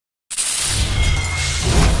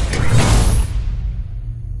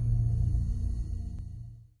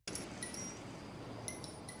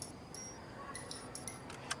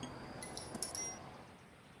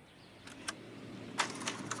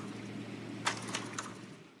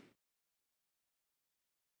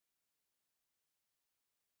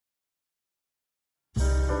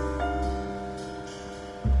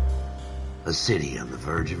A city on the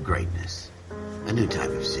verge of greatness. A new type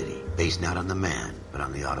of city, based not on the man, but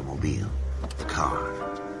on the automobile. The car.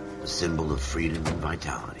 The symbol of freedom and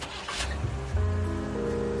vitality.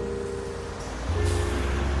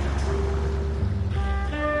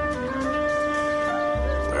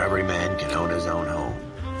 Where every man can own his own home,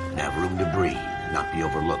 and have room to breathe and not be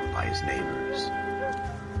overlooked by his neighbors.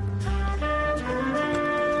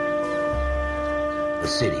 A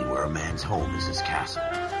city where a man's home is his castle.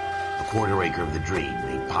 A quarter acre of the dream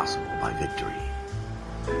made possible by victory.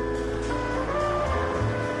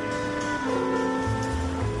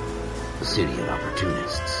 A city of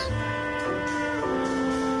opportunists.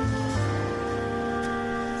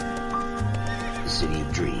 A city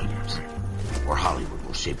of dreams, where Hollywood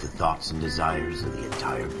will shape the thoughts and desires of the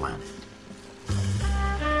entire planet.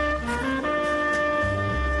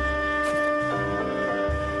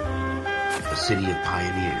 A city of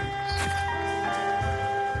pioneers.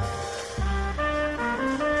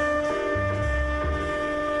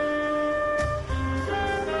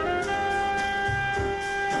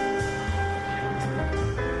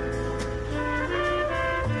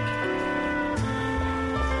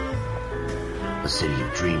 A city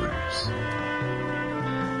of dreamers.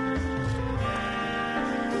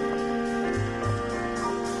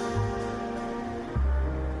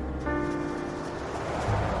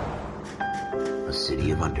 A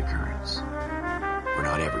city of undercurrents, where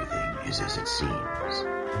not everything is as it seems.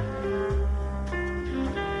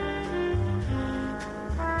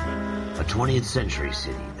 A 20th century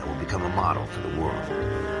city that will become a model for the world.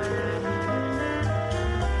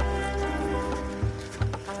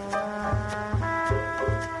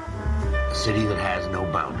 A city that has no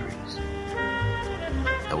boundaries,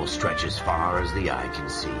 that will stretch as far as the eye can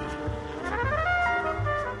see.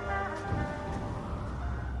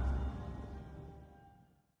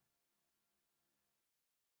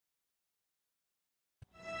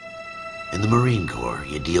 In the Marine Corps,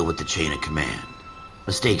 you deal with the chain of command.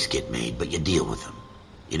 Mistakes get made, but you deal with them.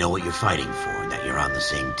 You know what you're fighting for and that you're on the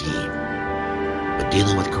same team. But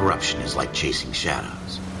dealing with corruption is like chasing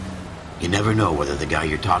shadows. You never know whether the guy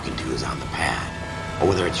you're talking to is on the pad, or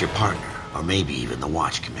whether it's your partner, or maybe even the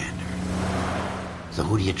watch commander. So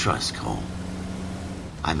who do you trust, Cole?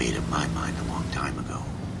 I made up my mind a long time ago.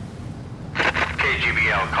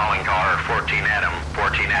 KGBL calling caller 14 Adam.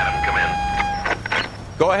 14 Adam, come in.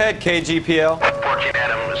 Go ahead, KGPL. 14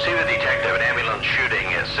 Adam, see the detective at ambulance shooting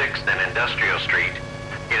at 6th and Industrial Street.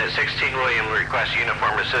 Unit 16 William requests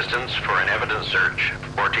uniform assistance for an evidence search.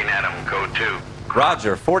 14 Adam, code 2.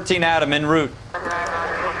 Roger, 14 Adam en route.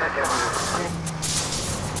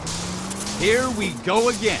 Here we go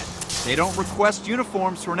again. They don't request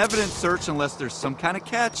uniforms for an evidence search unless there's some kind of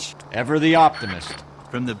catch. Ever the optimist.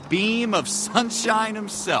 From the beam of sunshine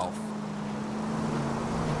himself.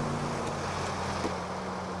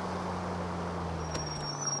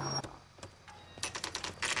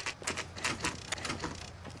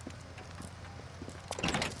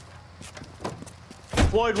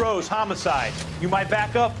 Floyd Rose, homicide. You might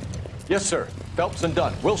back up? Yes, sir. Phelps and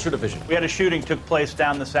Dunn, Wilshire Division. We had a shooting took place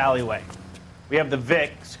down this alleyway. We have the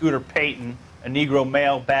Vic, Scooter Payton, a Negro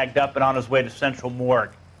male bagged up and on his way to Central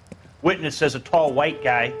Morgue. Witness says a tall white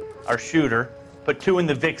guy, our shooter, put 2 in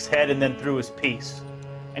the Vic's head and then threw his piece.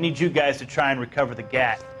 I need you guys to try and recover the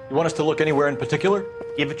gat. You want us to look anywhere in particular?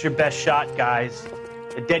 Give it your best shot, guys.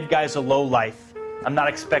 The dead guy's a lowlife. I'm not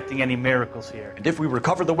expecting any miracles here. And if we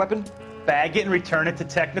recover the weapon? Bag it and return it to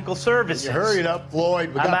technical services. You hurry it up,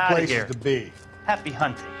 Floyd. We I'm got outta places here. to be. Happy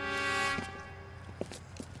hunting.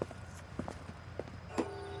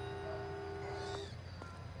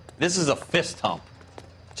 This is a fist hump.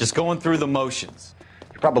 Just going through the motions.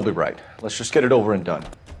 You're probably right. Let's just get it over and done.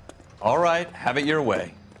 All right, have it your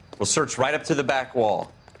way. We'll search right up to the back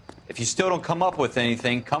wall. If you still don't come up with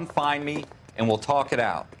anything, come find me and we'll talk it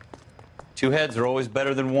out. 2 heads are always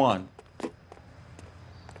better than 1.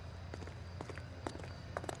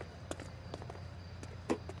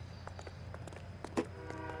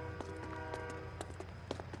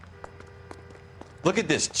 Look at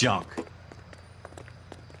this junk.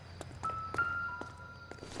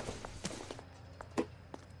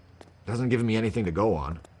 Doesn't give me anything to go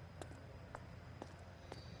on.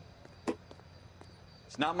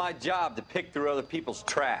 It's not my job to pick through other people's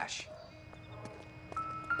trash.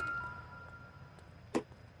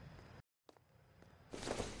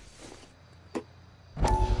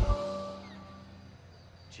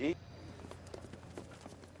 Gee.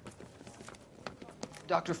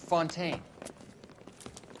 Dr. Fontaine,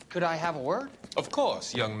 could I have a word? Of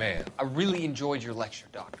course, young man. I really enjoyed your lecture,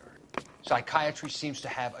 Doctor. Psychiatry seems to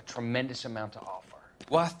have a tremendous amount to offer.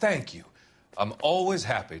 Why, thank you. I'm always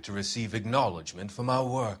happy to receive acknowledgement for my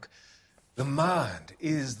work. The mind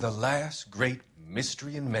is the last great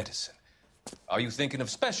mystery in medicine. Are you thinking of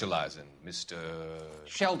specializing, Mr.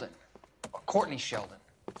 Sheldon. Or Courtney Sheldon.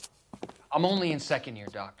 I'm only in second year,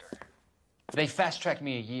 Doctor. They fast-tracked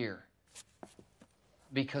me a year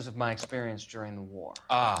because of my experience during the war.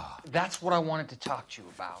 Ah. That's what I wanted to talk to you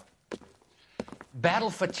about. Battle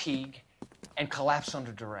fatigue and collapse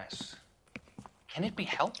under duress. Can it be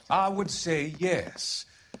helped? I would say yes,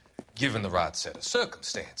 given the right set of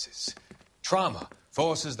circumstances. Trauma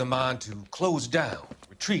forces the mind to close down,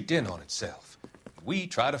 retreat in on itself. We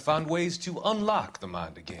try to find ways to unlock the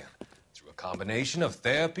mind again through a combination of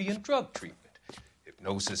therapy and drug treatment.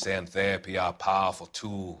 Hypnosis and therapy are powerful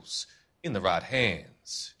tools in the right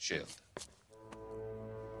hands, Sheldon.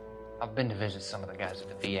 I've been to visit some of the guys at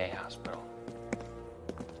the VA hospital.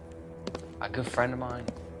 A good friend of mine,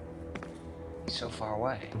 he's so far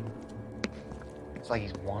away. It's like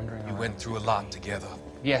he's wandering around. You went through a lot together.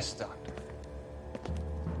 Yes, Doctor.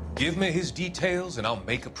 Give me his details and I'll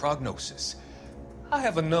make a prognosis. I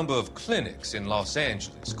have a number of clinics in Los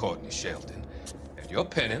Angeles, Courtney Sheldon, and your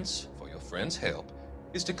penance, for your friend's help,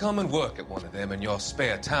 is to come and work at one of them in your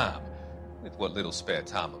spare time, with what little spare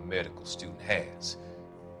time a medical student has.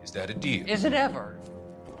 Is that a deal? Is it ever?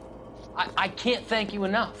 I can't thank you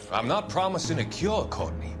enough. I'm not promising a cure,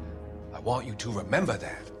 Courtney. I want you to remember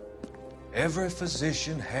that. Every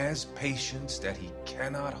physician has patients that he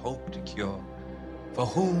cannot hope to cure, for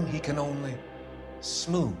whom he can only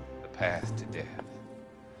smooth the path to death.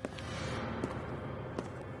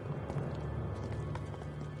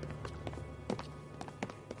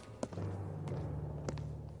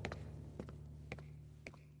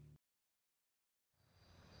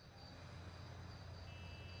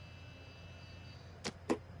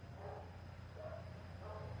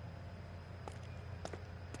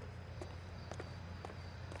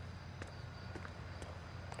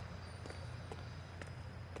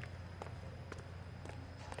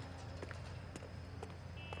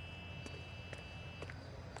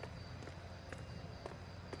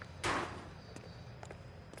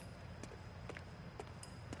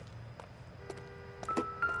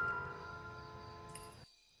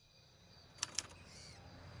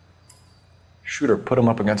 Shooter put him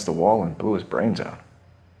up against the wall and blew his brains out.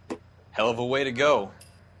 Hell of a way to go.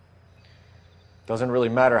 Doesn't really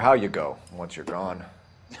matter how you go once you're gone.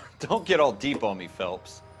 Don't get all deep on me,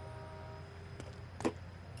 Phelps.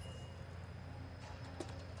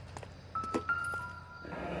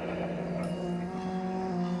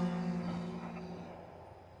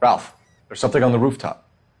 Ralph, there's something on the rooftop.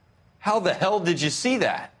 How the hell did you see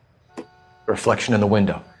that? A reflection in the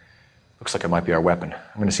window. Looks like it might be our weapon.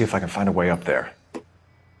 I'm gonna see if I can find a way up there.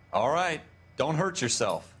 All right, don't hurt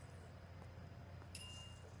yourself.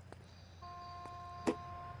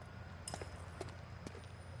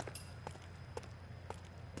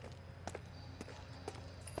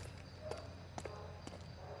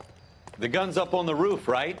 The gun's up on the roof,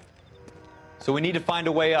 right? So we need to find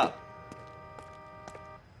a way up.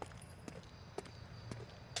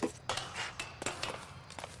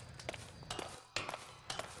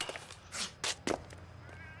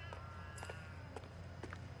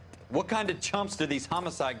 What kind of chumps do these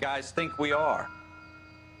homicide guys think we are?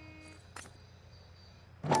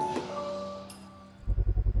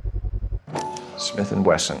 Smith &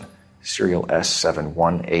 Wesson, serial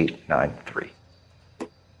S71893.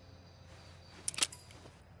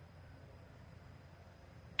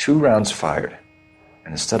 Two rounds fired,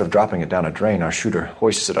 and instead of dropping it down a drain, our shooter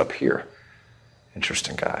hoists it up here.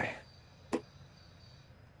 Interesting guy.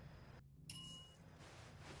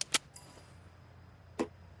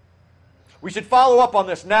 We should follow up on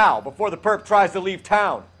this now, before the perp tries to leave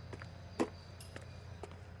town.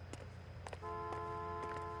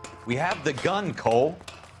 We have the gun, Cole.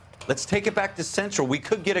 Let's take it back to Central. We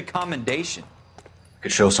could get a commendation. We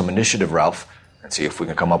could show some initiative, Ralph, and see if we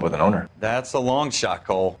can come up with an owner. That's a long shot,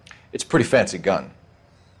 Cole. It's a pretty fancy gun.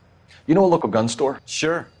 You know a local gun store?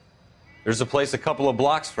 Sure. There's a place a couple of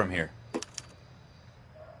blocks from here.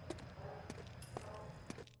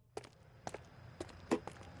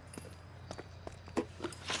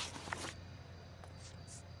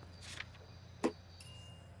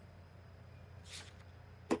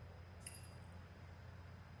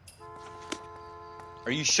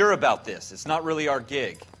 Are you sure about this? It's not really our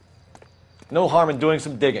gig. No harm in doing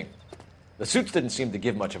some digging. The suits didn't seem to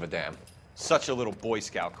give much of a damn. Such a little Boy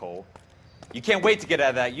Scout, Cole. You can't wait to get out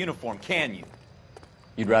of that uniform, can you?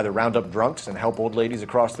 You'd rather round up drunks and help old ladies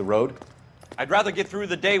across the road? I'd rather get through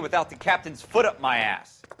the day without the captain's foot up my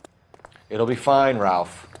ass. It'll be fine,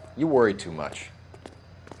 Ralph. You worry too much.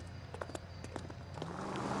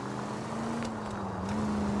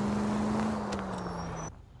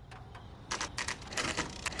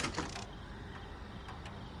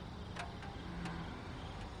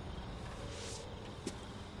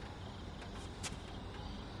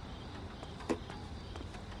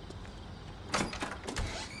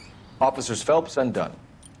 Officers Phelps and Dunn.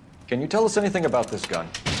 Can you tell us anything about this gun?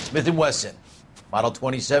 Smith & Wesson, Model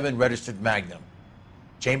 27, registered Magnum.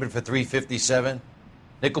 Chambered for .357,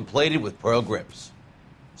 nickel-plated with pearl grips.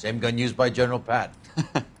 Same gun used by General Patton.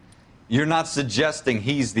 You're not suggesting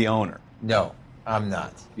he's the owner? No, I'm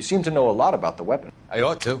not. You seem to know a lot about the weapon. I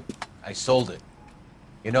ought to. I sold it.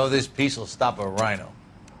 You know, this piece will stop a rhino.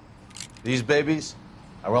 These babies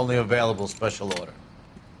are only available special order.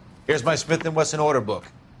 Here's my Smith & Wesson order book.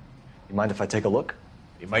 You mind if I take a look?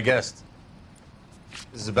 Be my guest.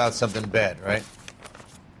 This is about something bad, right?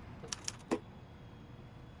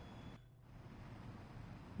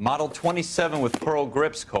 Model 27 with pearl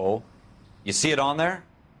grips, Cole. You see it on there?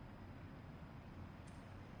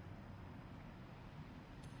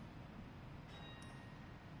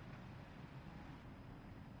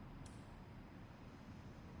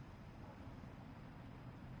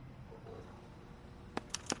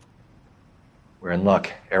 We're in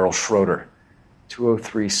luck. Errol Schroeder,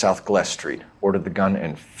 203 South Glass Street. Ordered the gun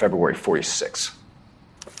in February '46.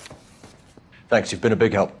 Thanks, you've been a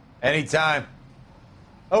big help. Anytime.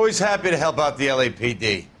 Always happy to help out the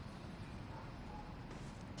LAPD.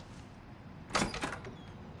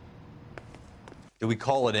 Do we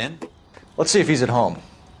call it in? Let's see if he's at home.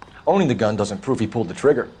 Owning the gun doesn't prove he pulled the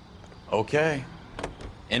trigger. Okay.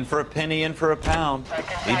 In for a penny, in for a pound.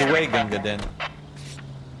 Either way, Gunga Din.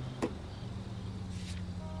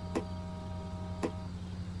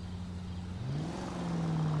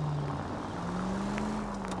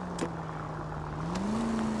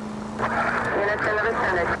 Units in the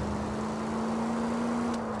vicinity.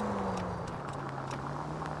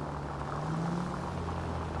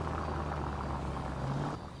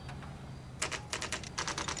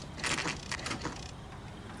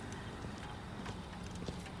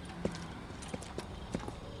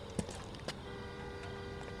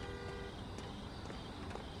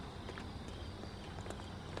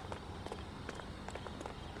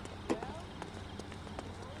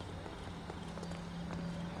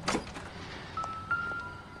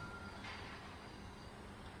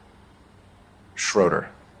 Schroeder,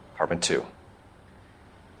 apartment 2.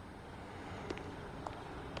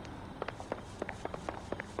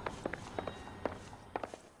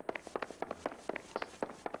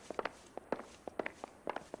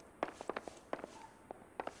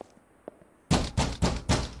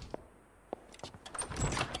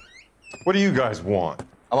 What do you guys want?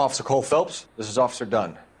 I'm Officer Cole Phelps. This is Officer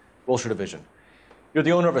Dunn, Wilshire Division. You're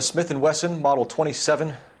the owner of a Smith & Wesson Model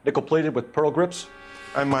 27, nickel-plated with pearl grips?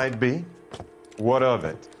 I might be. What of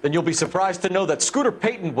it? Then you'll be surprised to know that Scooter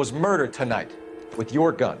Payton was murdered tonight with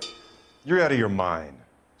your gun. You're out of your mind.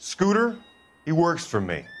 Scooter? He works for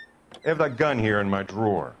me. I have that gun here in my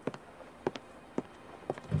drawer.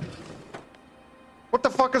 What the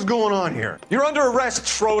fuck is going on here? You're under arrest,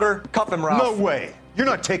 Schroeder. Cuff him, Ralph. No way. You're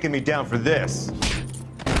not taking me down for this.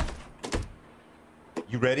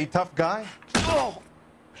 You ready, tough guy? Oh.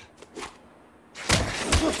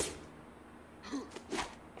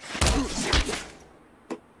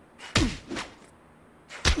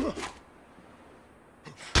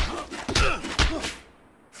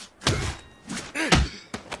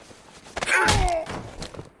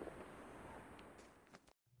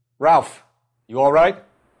 Ralph, you all right?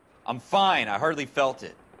 I'm fine. I hardly felt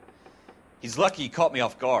it. He's lucky he caught me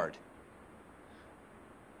off guard.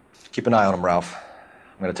 Keep an eye on him, Ralph.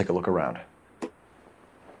 I'm going to take a look around.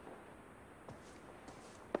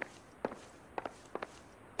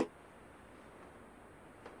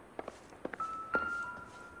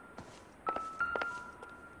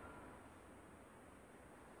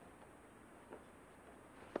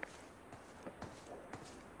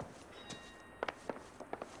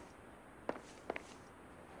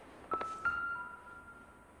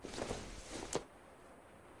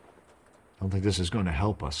 I don't think this is going to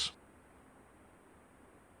help us.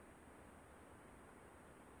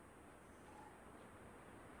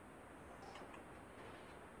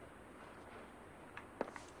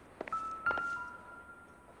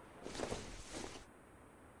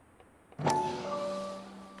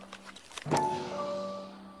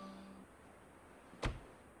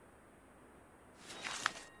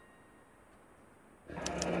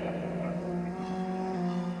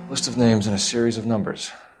 List of names and a series of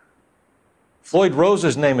numbers. Floyd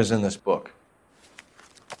Rose's name is in this book.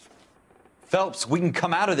 Phelps, we can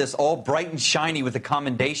come out of this all bright and shiny with a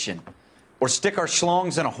commendation. Or stick our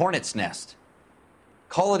schlongs in a hornet's nest.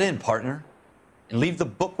 Call it in, partner. And leave the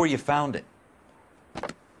book where you found it.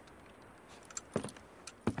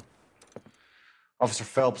 Officer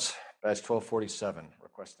Phelps, badge 1247,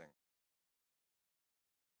 requesting.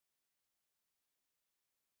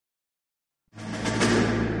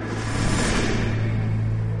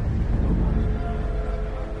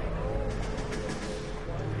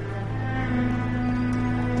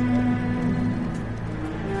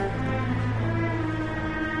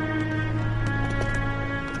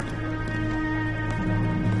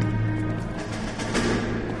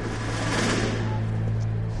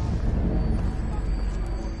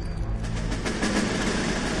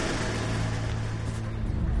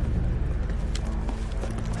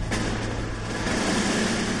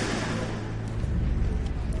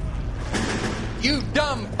 You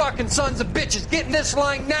dumb fucking sons of bitches, get in this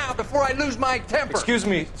line now before I lose my temper. Excuse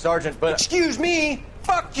me, Sergeant, but... Excuse me?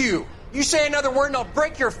 Fuck you. You say another word and I'll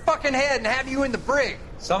break your fucking head and have you in the brig.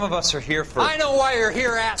 Some of us are here for... I know why you're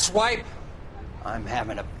here, asswipe. I'm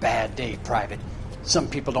having a bad day, Private. Some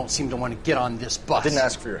people don't seem to want to get on this bus. I didn't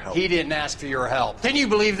ask for your help. He didn't ask for your help. Can you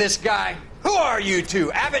believe this guy? Who are you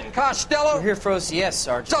two? Abbott and Costello? We're here for OCS,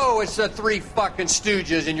 Sergeant. So it's the three fucking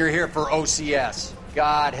stooges and you're here for OCS.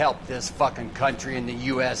 God help this fucking country and the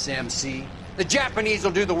USMC. The Japanese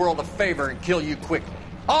will do the world a favor and kill you quickly.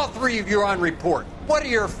 All three of you are on report. What are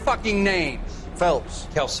your fucking names? Phelps.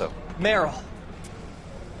 Kelso. Merrill.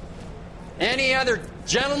 Any other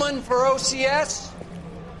gentlemen for OCS?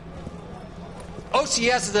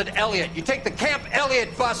 OCS is at Elliott. You take the Camp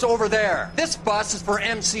Elliott bus over there. This bus is for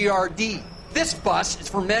MCRD. This bus is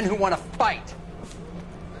for men who want to fight.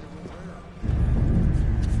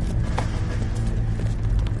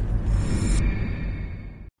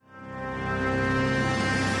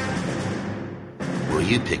 Well,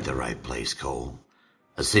 you picked the right place, Cole.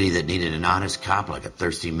 A city that needed an honest cop like a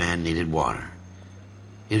thirsty man needed water.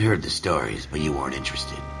 You'd heard the stories, but you weren't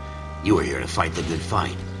interested. You were here to fight the good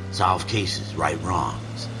fight, solve cases, right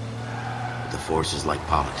wrongs. But the force is like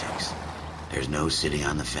politics. There's no sitting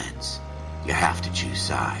on the fence. You have to choose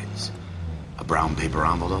sides. A brown paper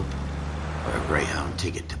envelope or a Greyhound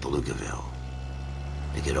ticket to Palookaville.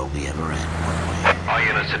 It could only ever end one way. All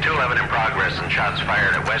units to 211 in progress and shots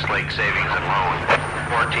fired at Westlake Savings and Loan,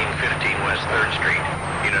 1415 West 3rd Street.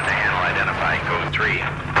 Unit to handle identify code 3.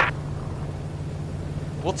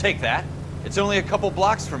 We'll take that. It's only a couple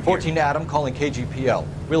blocks from 14 Adam calling KGPL.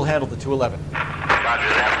 We'll handle the 211. Roger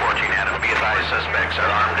that, 14 Adam. Be advised, suspects are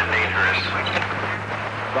armed and dangerous.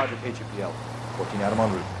 Roger, KGPL. 14 Adam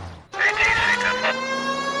en route.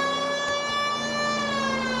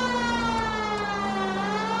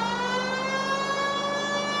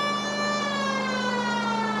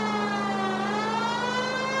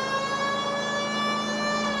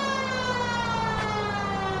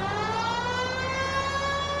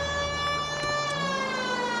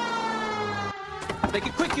 Make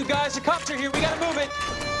it quick, you guys. The cops are here. We gotta move it.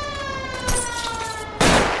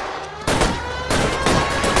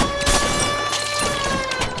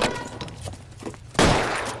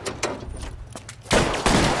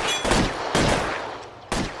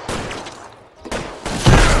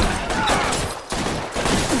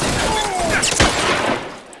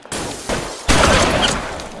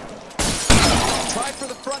 Try for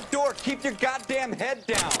the front door. Keep your goddamn head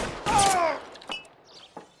down.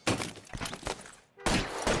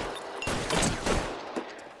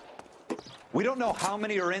 We don't know how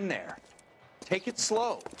many are in there. Take it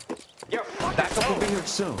slow. Backup will be here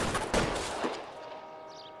soon.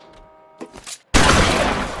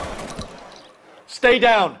 Stay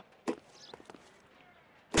down.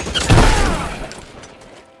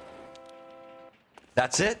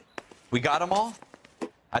 That's it? We got them all?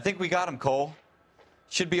 I think we got them, Cole.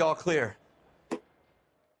 Should be all clear.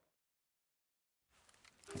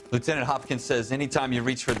 Lieutenant Hopkins says anytime you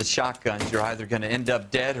reach for the shotguns, you're either going to end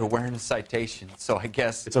up dead or wearing a citation. So I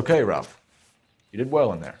guess... It's okay, Ralph. You did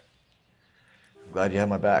well in there. I'm glad you had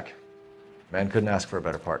my back. Man couldn't ask for a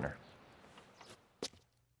better partner.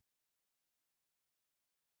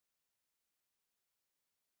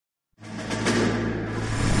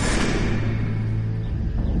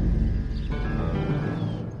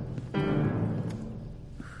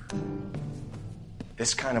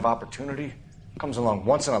 This kind of opportunity comes along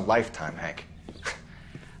once in a lifetime, Hank.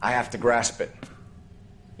 I have to grasp it.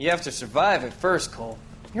 You have to survive it first, Cole.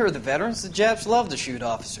 Here are the veterans. The Japs love to shoot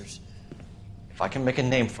officers. If I can make a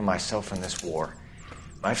name for myself in this war,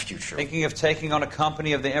 my future... Thinking of taking on a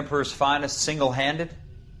company of the Emperor's finest single-handed?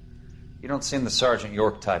 You don't seem the Sergeant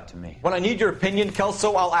York type to me. When I need your opinion,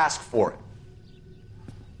 Kelso, I'll ask for it.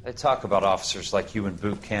 They talk about officers like you in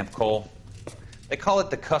boot camp, Cole. They call it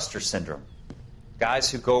the Custer syndrome.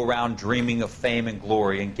 Guys who go around dreaming of fame and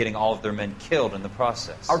glory and getting all of their men killed in the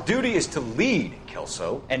process. Our duty is to lead,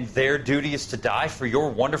 Kelso. And their duty is to die for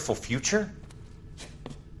your wonderful future?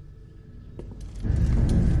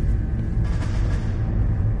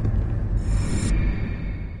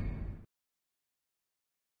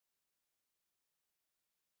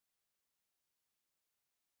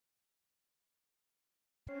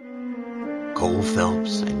 Cole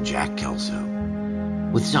Phelps and Jack Kelso.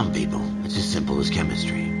 With some people, it's as simple as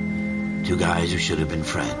chemistry. Two guys who should have been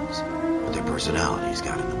friends, but their personalities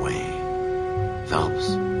got in the way. Phelps,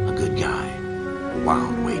 a good guy,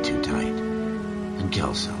 wound way too tight. And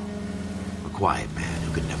Kelso, a quiet man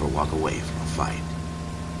who could never walk away from a fight.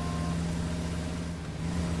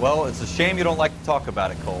 Well, it's a shame you don't like to talk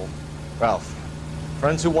about it, Cole. Ralph,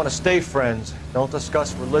 Friends who want to stay friends don't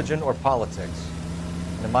discuss religion or politics.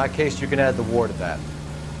 And in my case, you can add the war to that.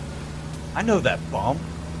 I know that bum.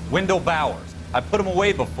 Wendell Bowers. I put him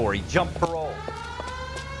away before. He jumped parole.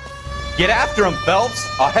 Get after him, Phelps.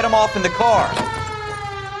 I'll head him off in the car.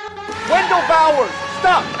 Wendell Bowers!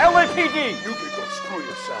 Stop! LAPD! You can go screw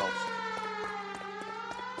yourselves.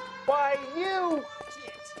 Why, you!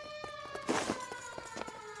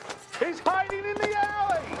 He's hiding in the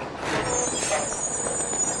alley!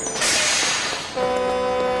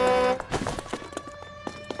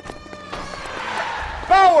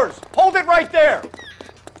 Bowers! Hold it right there!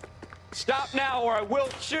 Stop now or I will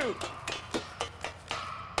shoot.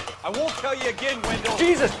 I won't tell you again, Wendell.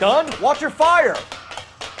 Jesus, Dunn! Watch your fire!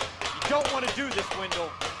 You don't want to do this, Wendell.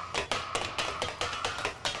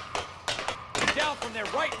 Get down from there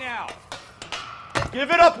right now. Give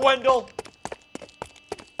it up, Wendell!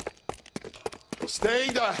 Stay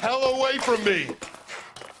the hell away from me!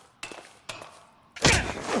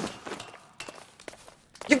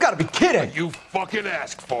 You've got to be kidding! You fucking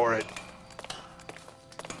asked for it.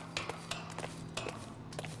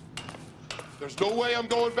 There's no way I'm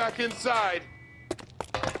going back inside.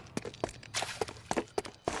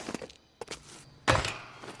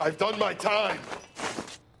 I've done my time.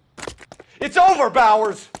 It's over,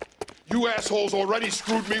 Bowers! You assholes already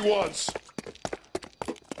screwed me once.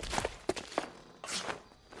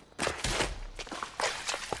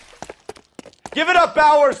 Give it up,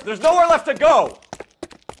 Bowers! There's nowhere left to go!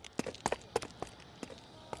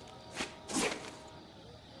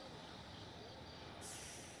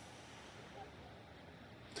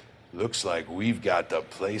 Looks like we've got the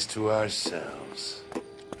place to ourselves.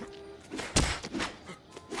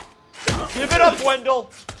 Give it up, Wendell!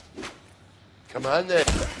 Come on then.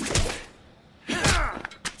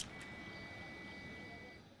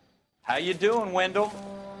 How you doing, Wendell?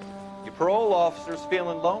 Your parole officer's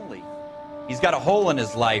feeling lonely. He's got a hole in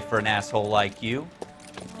his life for an asshole like you.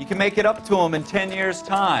 You can make it up to him in 10 years'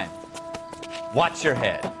 time. Watch your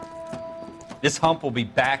head. This hump will be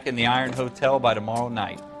back in the Iron Hotel by tomorrow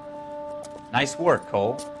night. Nice work,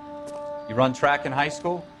 Cole. You run track in high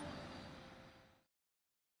school?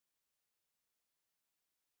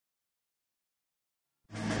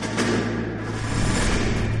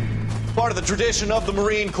 Part of the tradition of the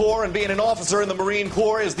Marine Corps and being an officer in the Marine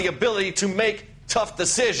Corps is the ability to make tough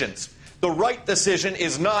decisions. The right decision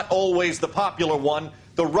is not always the popular one.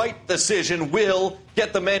 The right decision will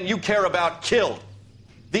get the men you care about killed.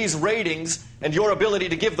 These ratings and your ability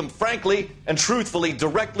to give them frankly and truthfully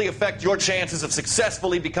directly affect your chances of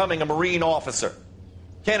successfully becoming a Marine officer.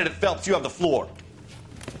 Candidate Phelps, you have the floor.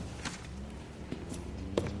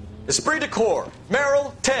 Esprit de Corps,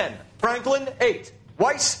 Merrill, 10. Franklin, 8.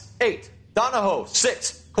 Weiss, 8. Donahoe,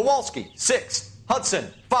 6. Kowalski, 6. Hudson,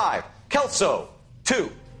 5. Kelso, 2.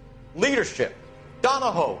 Leadership,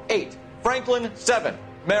 Donahoe, 8. Franklin, 7.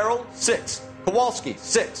 Merrill, 6. Kowalski,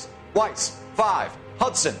 6. Weiss, 5.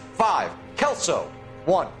 Hudson, 5. Kelso,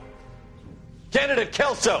 1. Candidate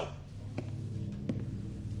Kelso!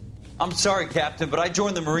 I'm sorry, Captain, but I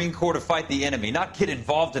joined the Marine Corps to fight the enemy, not get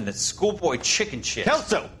involved in this schoolboy chicken shit.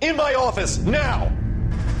 Kelso, in my office, now!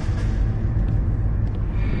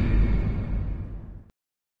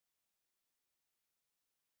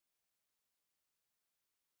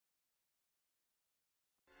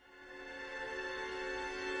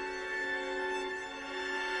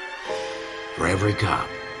 For every cop,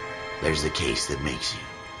 there's the case that makes you.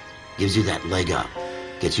 Gives you that leg up.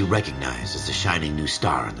 Gets you recognized as the shining new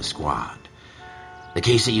star in the squad. The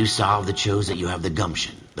case that you solve that shows that you have the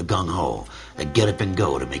gumption, the gung-ho, the get up and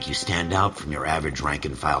go to make you stand out from your average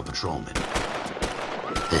rank-and-file patrolman.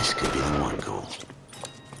 This could be the one, Cole.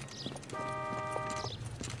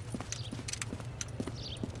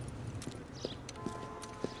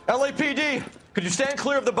 LAPD, could you stand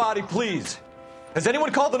clear of the body, please? Has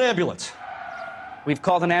anyone called an ambulance? We've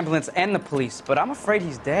called an ambulance and the police, but I'm afraid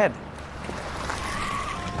he's dead.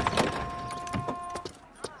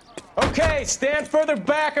 Okay, stand further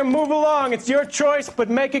back and move along. It's your choice, but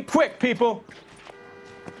make it quick, people.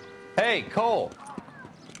 Hey, Cole.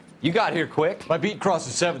 You got here quick. My beat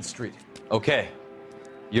crosses 7th Street. Okay.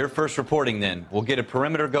 You're first reporting then. We'll get a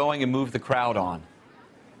perimeter going and move the crowd on.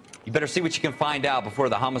 You better see what you can find out before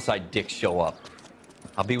the homicide dicks show up.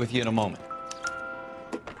 I'll be with you in a moment.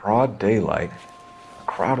 Broad daylight, a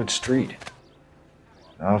crowded street.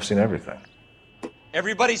 Now I've seen everything.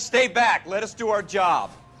 Everybody stay back. Let us do our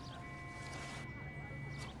job.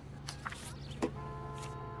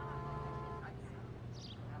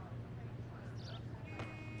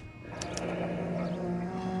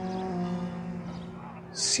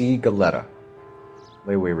 C. Galetta.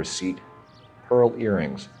 Layaway receipt. pearl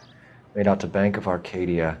earrings made out to Bank of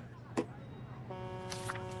Arcadia.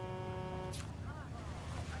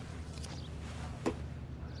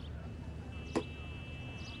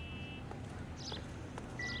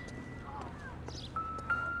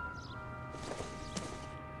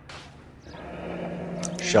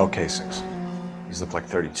 Shell casings. These look like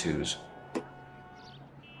 32s.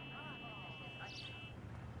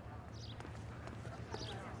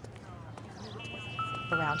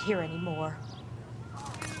 Around here anymore.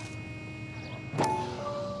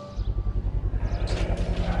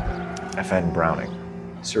 FN Browning.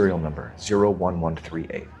 Serial number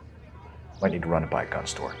 01138. Might need to run it by a gun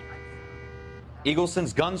store.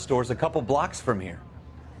 Eagleson's gun store's a couple blocks from here.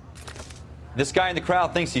 This guy in the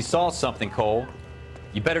crowd thinks he saw something, Cole.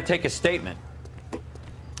 You better take a statement.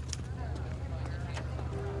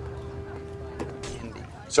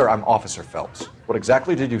 Sir, I'm Officer Phelps. What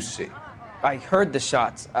exactly did you see? I heard the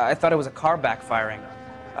shots. I thought it was a car backfiring.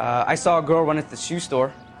 I saw a girl run into the shoe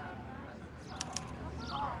store.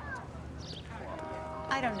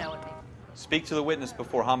 I don't know. Speak to the witness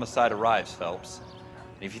before homicide arrives, Phelps.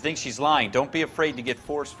 And if you think she's lying, don't be afraid to get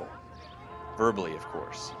forceful. Verbally, of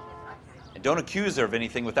course. And don't accuse her of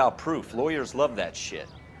anything without proof. Lawyers love that shit.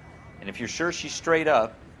 And if you're sure she's straight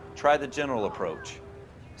up, try the general approach.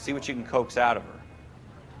 See what you can coax out of her.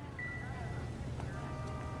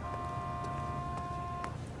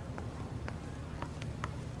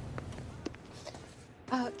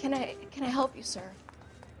 Can I help you, sir?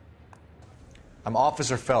 I'm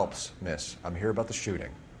Officer Phelps, miss. I'm here about the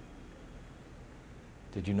shooting.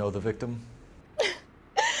 Did you know the victim?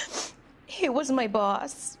 He was my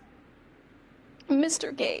boss,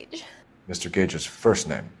 Mr. Gage. Mr. Gage's first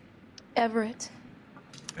name. Everett.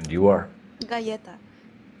 And you are? Galleta.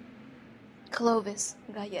 Clovis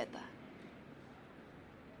Galleta.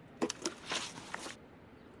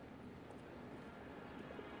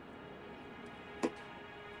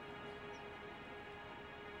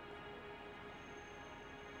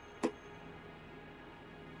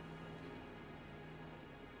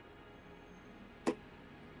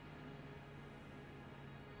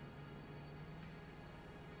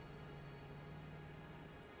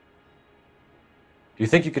 Do you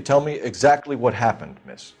think you could tell me exactly what happened,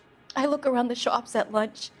 miss? I look around the shops at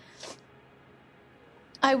lunch.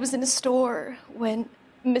 I was in a store when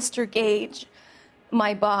Mr. Gage,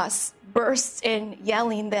 my boss, bursts in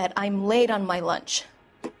yelling that I'm late on my lunch.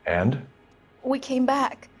 And? We came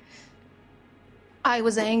back. I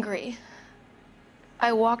was angry.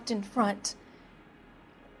 I walked in front.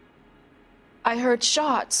 I heard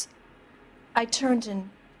shots. I turned and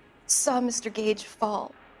saw Mr. Gage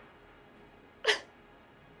fall.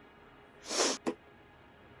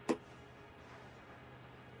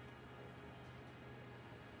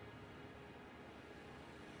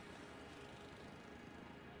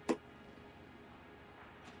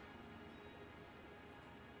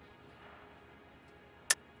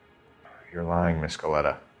 You're lying, Miss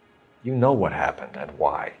Galleta. You know what happened and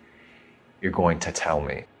why. You're going to tell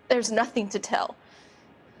me. There's nothing to tell.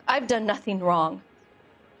 I've done nothing wrong.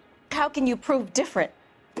 How can you prove different?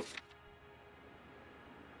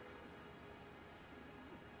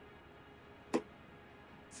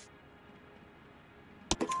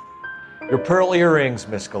 Your pearl earrings,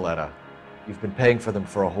 Miss Galleta. You've been paying for them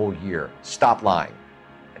for a whole year. Stop lying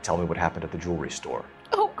and tell me what happened at the jewelry store.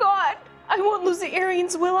 Oh, God! I won't lose the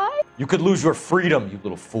earrings, will I? You could lose your freedom, you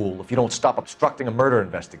little fool, if you don't stop obstructing a murder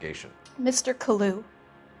investigation. Mr. Kalu.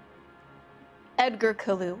 Edgar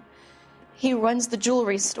Kalu. He runs the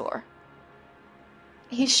jewelry store.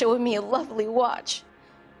 He's showing me a lovely watch.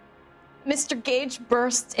 Mr. Gage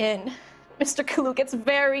bursts in. Mr. Kalu gets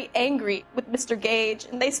very angry with Mr. Gage,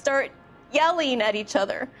 and they start yelling at each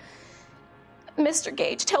other. Mr.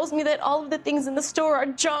 Gage tells me that all of the things in the store are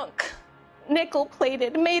junk,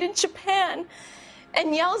 nickel-plated, made in Japan,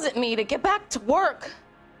 and yells at me to get back to work.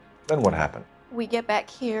 Then what happened? We get back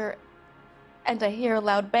here, and I hear a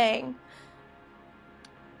loud bang.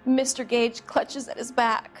 Mr. Gage clutches at his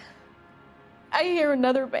back. I hear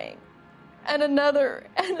another bang, and another,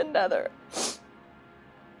 and another.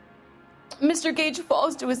 Mr. Gage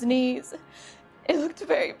falls to his knees. It looked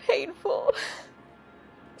very painful.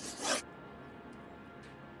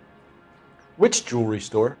 Which jewelry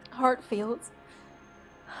store? Hartfield's.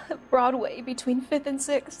 Broadway, between 5th and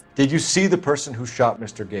 6th. Did you see the person who shot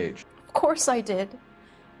Mr. Gage? Of course I did.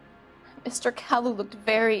 Mr. Kalu looked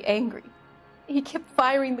very angry. He kept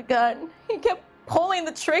firing the gun. He kept pulling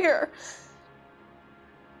the trigger.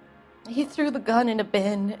 He threw the gun in a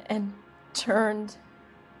bin and turned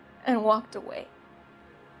and walked away.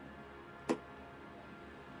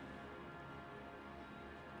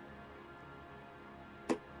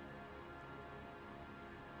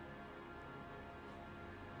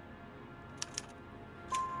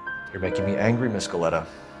 You're making me angry, Miss Galetta.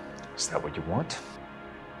 Is that what you want?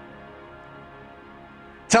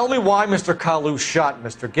 Tell me why Mr. Kalu shot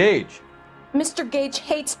Mr. Gage. Mr. Gage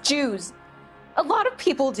hates Jews. A lot of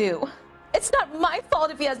people do. It's not my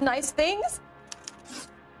fault if he has nice things.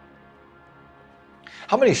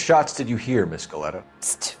 How many shots did you hear, Miss Galetta?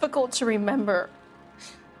 It's difficult to remember.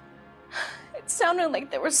 It sounded like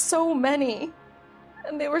there were so many,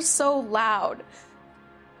 and they were so loud.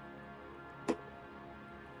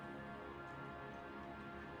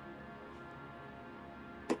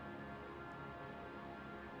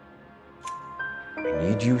 I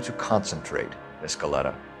need you to concentrate, Miss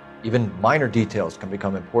Galetta. Even minor details can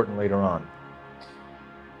become important later on.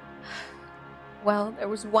 Well, there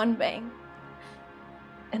was one bang,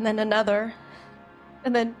 and then another,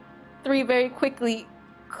 and then three very quickly,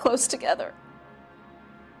 close together.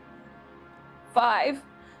 5.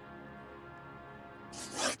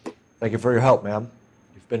 Thank you for your help, ma'am.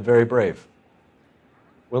 You've been very brave.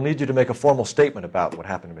 We'll need you to make a formal statement about what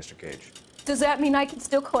happened to Mr. Gage. Does that mean I can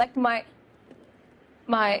still collect my...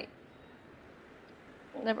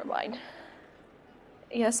 Never mind.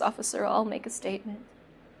 Yes, officer, I'll make a statement.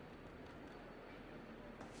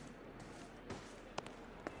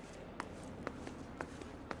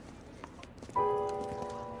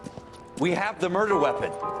 We have the murder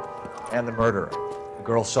weapon. And the murderer. The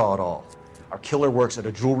girl saw it all. Our killer works at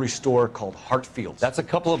a jewelry store called Hartfield's. That's a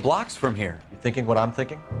couple of blocks from here. You thinking what I'm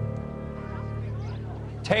thinking?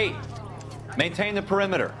 Tate, maintain the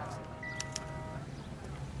perimeter.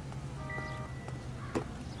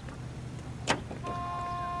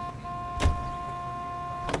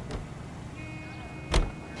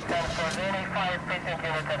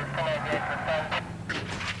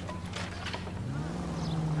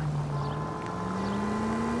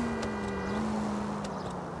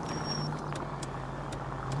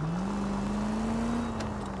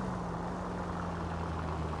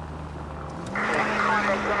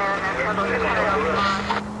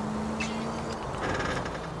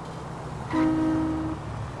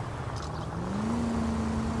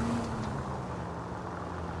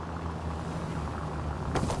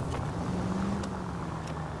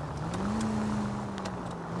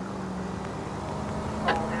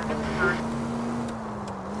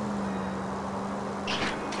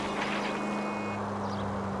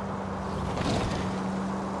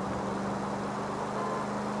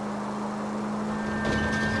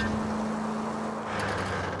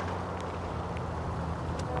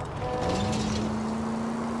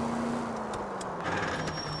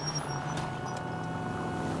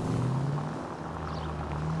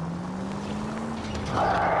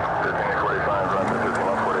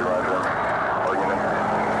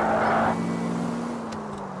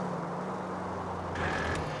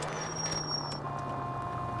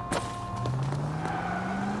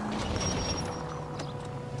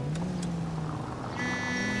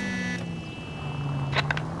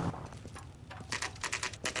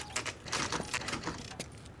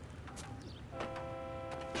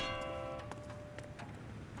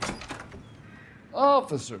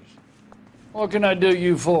 Officers, what can I do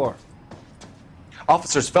you for?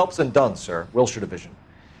 Officers Phelps and Dunn, sir, Wilshire Division.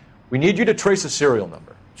 We need you to trace a serial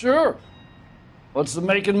number. Sure. What's the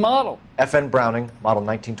make and model? FN Browning, model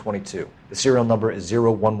 1922. The serial number is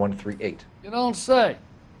 01138. You don't say.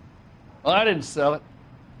 Well, I didn't sell it.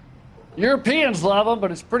 Europeans love them,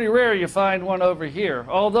 but it's pretty rare you find one over here.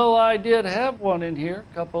 Although I did have one in here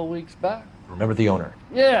a couple of weeks back. Remember the owner?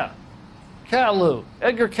 Yeah. Kalu.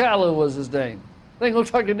 Edgar Kalu was his name. Thing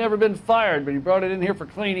looked like it'd never been fired, but he brought it in here for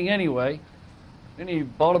cleaning anyway. Then he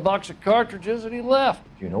bought a box of cartridges and he left.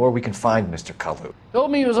 Do you know where we can find Mr. Kalu?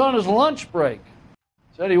 Told me he was on his lunch break.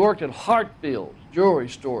 Said he worked at Hartfield's jewelry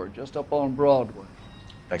store just up on Broadway.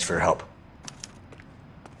 Thanks for your help.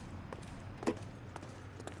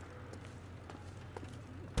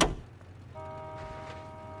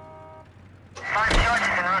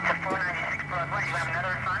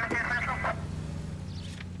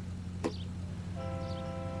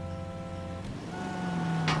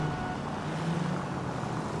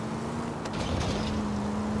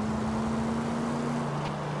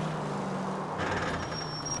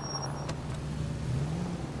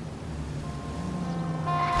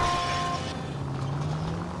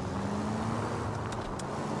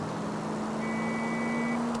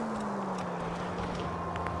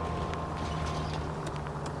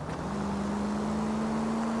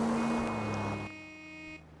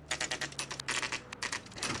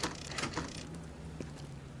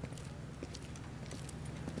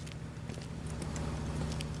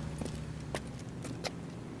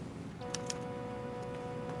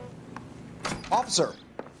 Officer,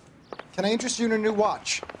 can I interest you in a new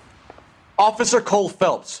watch? Officer Cole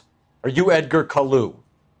Phelps, are you Edgar Kalu?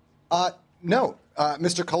 No.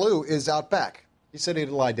 Mr. Kalu is out back. He said he'd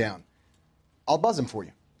lie down. I'll buzz him for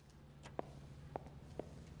you.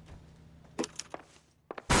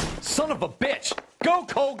 Son of a bitch! Go,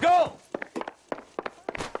 Cole, go!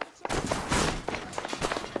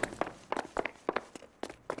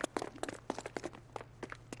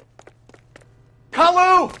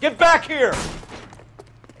 Kalu! Get back here!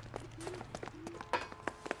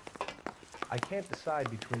 I can't decide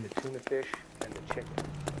between the tuna fish and the chicken.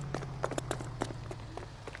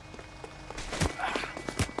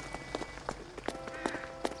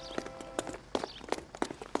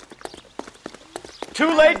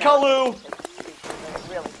 Too late, Kalu!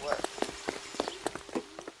 Really work.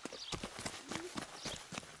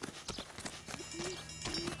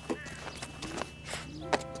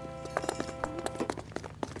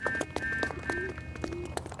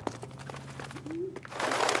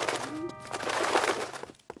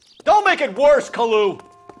 Don't make it worse, Kalu!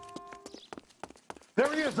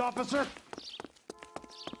 There he is, officer.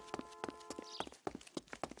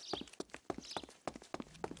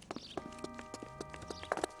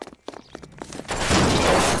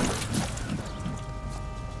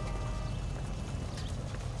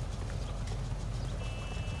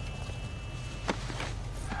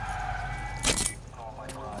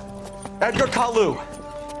 Edgar Kalu,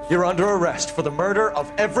 you're under arrest for the murder of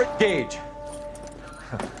Everett Gage.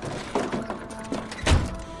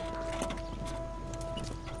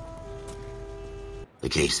 The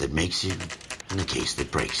case that makes you, and the case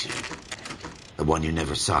that breaks you. The one you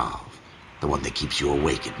never solve, the one that keeps you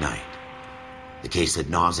awake at night. The case that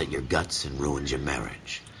gnaws at your guts and ruins your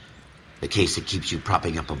marriage. The case that keeps you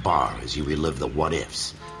propping up a bar as you relive the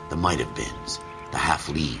what-ifs, the might-have-beens, the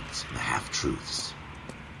half-leads, and the half-truths.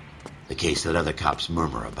 The case that other cops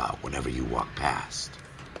murmur about whenever you walk past.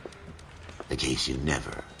 The case you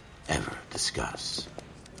never, ever discuss.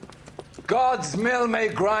 God's mill may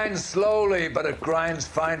grind slowly, but it grinds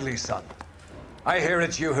finely, son. I hear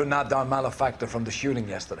it's you who nabbed down malefactor from the shooting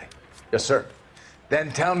yesterday. Yes, sir.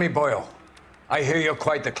 Then tell me, Boyle, I hear you're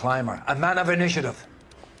quite the climber, a man of initiative.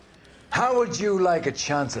 How would you like a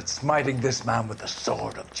chance at smiting this man with the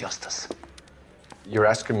sword of justice? You're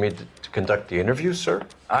asking me to conduct the interview, sir?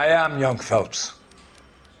 I am, young Phelps.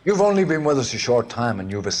 You've only been with us a short time,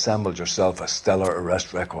 and you've assembled yourself a stellar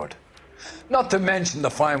arrest record. Not to mention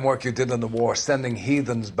the fine work you did in the war, sending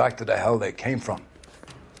heathens back to the hell they came from.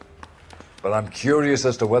 But I'm curious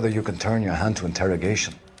as to whether you can turn your hand to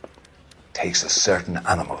interrogation. Takes a certain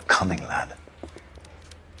animal cunning, lad.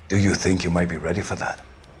 Do you think you might be ready for that?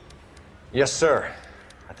 Yes, sir.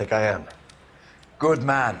 I think I am. Good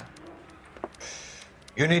man.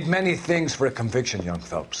 You need many things for a conviction, young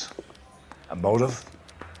Phelps. A motive,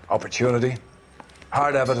 opportunity,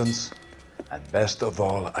 hard evidence, and best of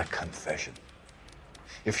all, a confession.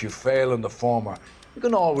 If you fail in the former, you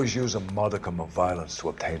can always use a modicum of violence to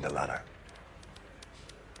obtain the latter.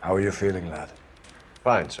 How are you feeling, lad?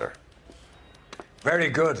 Fine, sir. Very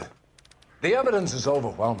good. The evidence is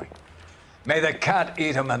overwhelming. May the cat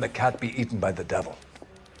eat him and the cat be eaten by the devil.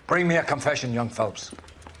 Bring me a confession, young Phelps.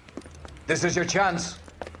 This is your chance.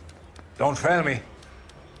 Don't fail me.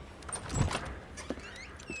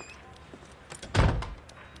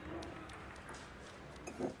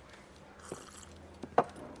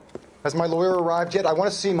 Has my lawyer arrived yet? I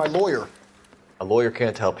want to see my lawyer. A lawyer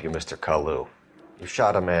can't help you, Mr. Kalu. You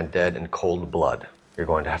shot a man dead in cold blood. You're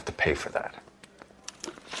going to have to pay for that.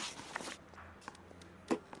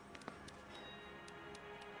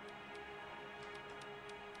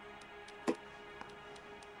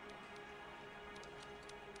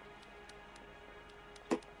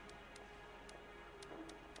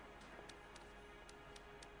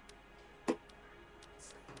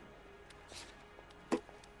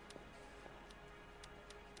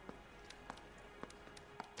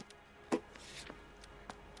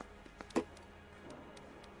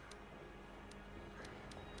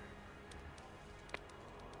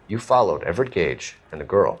 You followed Everett Gage and the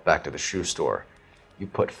girl back to the shoe store. You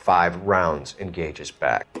put 5 rounds in Gage's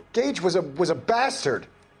back. Gage was a bastard.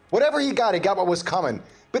 Whatever he got what was coming.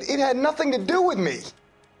 But it had nothing to do with me.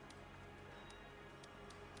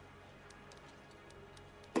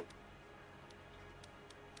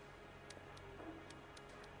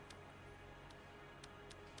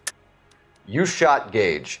 You shot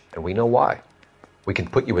Gage, and we know why. We can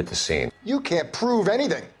put you at the scene. You can't prove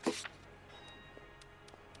anything.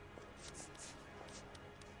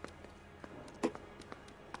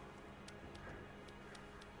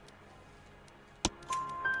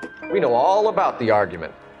 We know all about the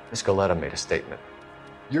argument. Miss Galetta made a statement.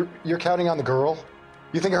 You're counting on the girl?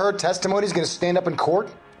 You think her testimony's gonna stand up in court?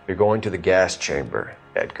 You're going to the gas chamber,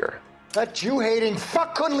 Edgar. That Jew-hating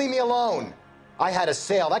fuck couldn't leave me alone. I had a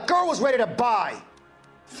sale. That girl was ready to buy.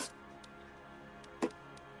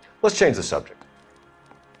 Let's change the subject.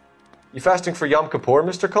 You fasting for Yom Kippur,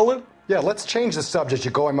 Mr. Kalu? Yeah, let's change the subject,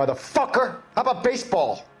 you going motherfucker. How about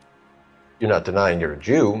baseball? You're not denying you're a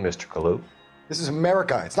Jew, Mr. Kalu. This is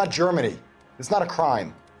America. It's not Germany. It's not a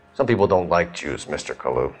crime. Some people don't like Jews, Mr.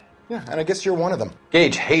 Kalu. Yeah, and I guess you're one of them.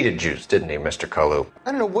 Gage hated Jews, didn't he, Mr. Kalu?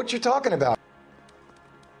 I don't know what you're talking about.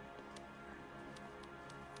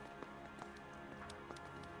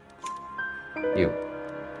 You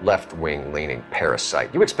left-wing leaning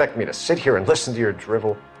parasite. You expect me to sit here and listen to your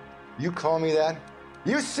drivel? You call me that?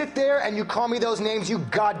 You sit there and you call me those names, you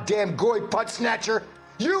goddamn goy butt snatcher?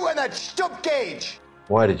 You and that stup Gage!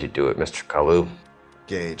 Why did you do it, Mr. Kalu?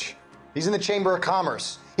 Gage. He's in the Chamber of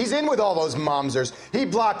Commerce. He's in with all those momsers. He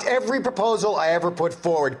blocked every proposal I ever put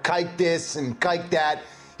forward. Kike this and kike that.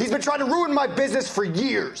 He's been trying to ruin my business for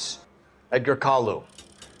years. Edgar Kalu,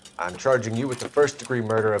 I'm charging you with the first-degree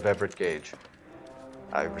murder of Everett Gage.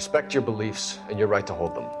 I respect your beliefs and your right to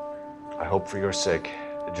hold them. I hope for your sake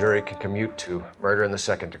the jury can commute to murder in the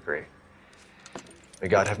second degree. May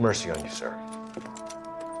God have mercy on you, sir.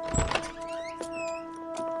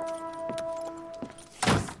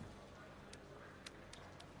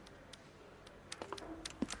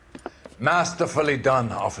 Masterfully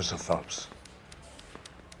done, Officer Phelps.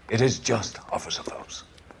 It is just, Officer Phelps.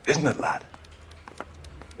 Isn't it, lad?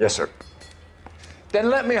 Yes, sir.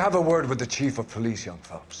 Then let me have a word with the Chief of Police, young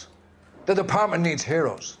Phelps. The department needs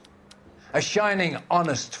heroes. A shining,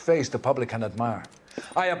 honest face the public can admire.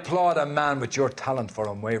 I applaud a man with your talent for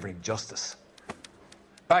unwavering justice.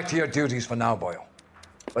 Back to your duties for now, boyo.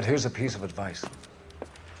 But here's a piece of advice.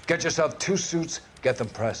 Get yourself 2 suits, get them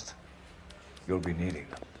pressed. You'll be needing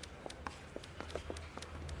them.